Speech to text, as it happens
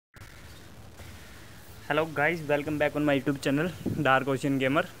Hello guys, welcome back on my YouTube channel Dark Ocean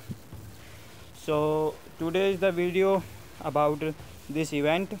Gamer. So today is the video about this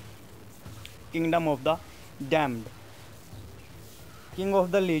event, Kingdom of the Damned, King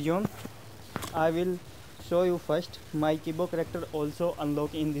of the Legion. I will show you first my Kibo character also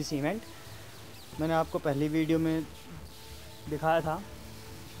unlock in this event. मैंने आपको पहली video में दिखाया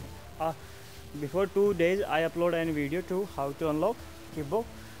था. Before 2 days I upload an video to how to unlock Kibo.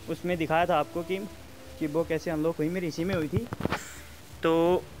 उसमें दिखाया था आपको कि किबो कैसे अनलॉक हुई, मेरी इसी में हुई थी.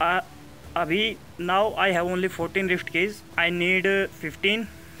 तो अभी now I have only 14 rift keys. I need 15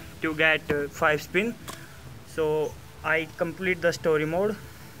 to get 5 spin. So I complete the story mode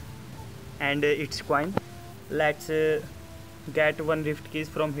and its coin. Let's get 1 rift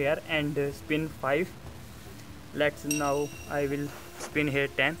keys from here and spin 5. Let's now I will spin here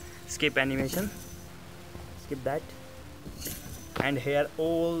 10. Skip animation, skip that, and here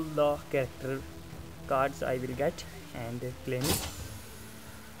all the character cards I will get and claim it.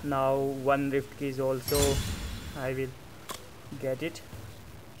 Now 1 rift keys also I will get it.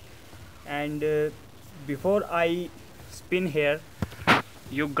 And before I spin here,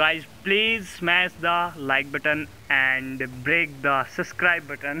 you guys please smash the like button and break the subscribe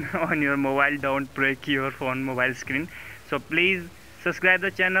button on your mobile. Don't break your phone mobile screen. So please subscribe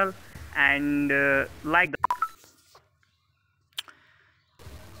the channel and like the.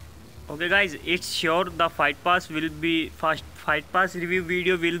 Okay guys, it's sure the fight pass will be fight pass review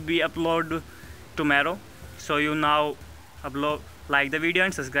video will be upload tomorrow. So you now upload, like the video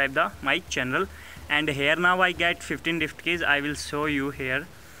and subscribe the my channel. And here now I get 15 rift keys. I will show you here.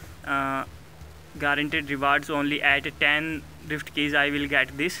 Guaranteed rewards only at 10 rift keys I will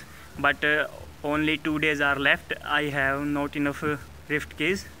get this, but only 2 days are left. I have not enough rift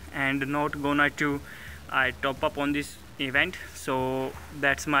keys and not gonna to I top up on this event. So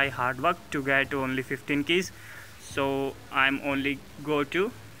that's my hard work to get only 15 keys. So I'm only go to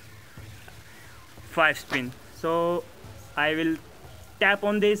 5 spin. So I will tap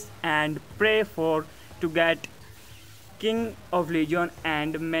on this and pray for to get King of Legion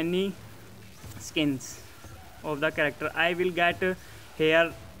and many skins of the character. I will get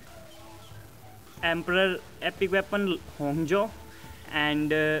here Emperor epic weapon Hongjo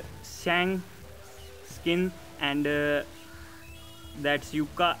and Shang skin, and that's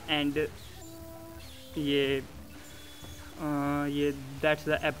Yuka, and that's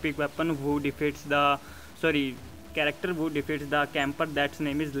the epic weapon who defeats the character who defeats the camper. That's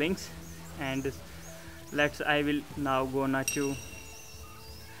name is Lynx. And I will now gonna to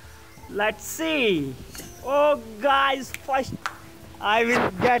let's see. Oh guys, first I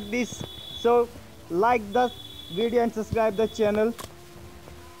will get this. So like the video and subscribe the channel.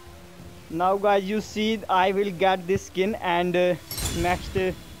 Now guys, you see I will get this skin. And next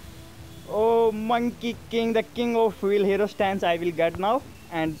oh, Monkey King, the king of wheel hero stance I will get now.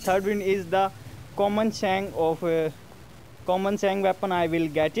 And third one is the common Shang of common Shang weapon. I will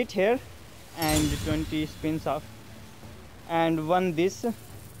get it here, and 20 spins off, and one this.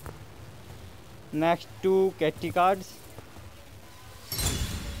 Next 2 Catty cards.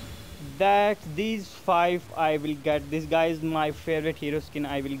 That these 5 I will get. This guy is my favorite hero skin.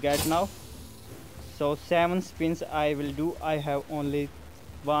 I will get now. So 7 spins I will do. I have only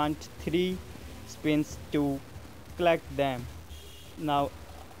want 3 spins to collect them. Now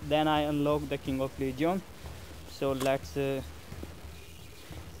then I unlock the King of Legion. So let's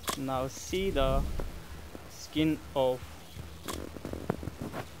now see the skin of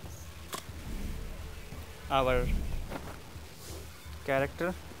our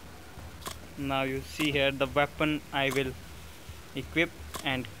character. Now you see here the weapon I will equip,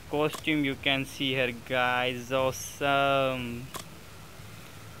 and costume you can see here guys. Awesome.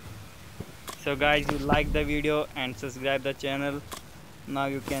 So guys, you like the video and subscribe the channel. Now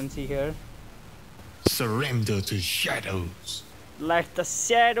you can see here, surrender to shadows. Let the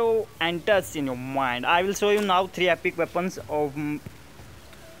shadow enters in your mind. I will show you now 3 epic weapons of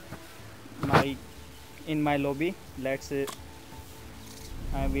in my lobby. Let's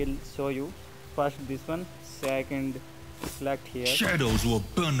I will show you first this one, second select here. Shadows will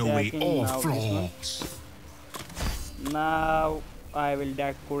burn away all flaws. Now I will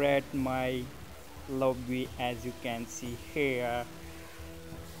decorate my lobby as you can see here.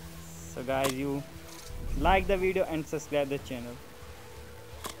 So guys, you like the video and subscribe the channel.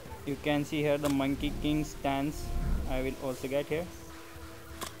 You can see here the Monkey King stance I will also get here.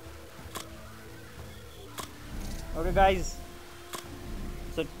 Okay guys,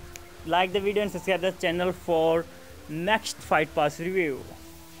 so like the video and subscribe the channel for next fight pass review.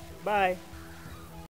 Bye.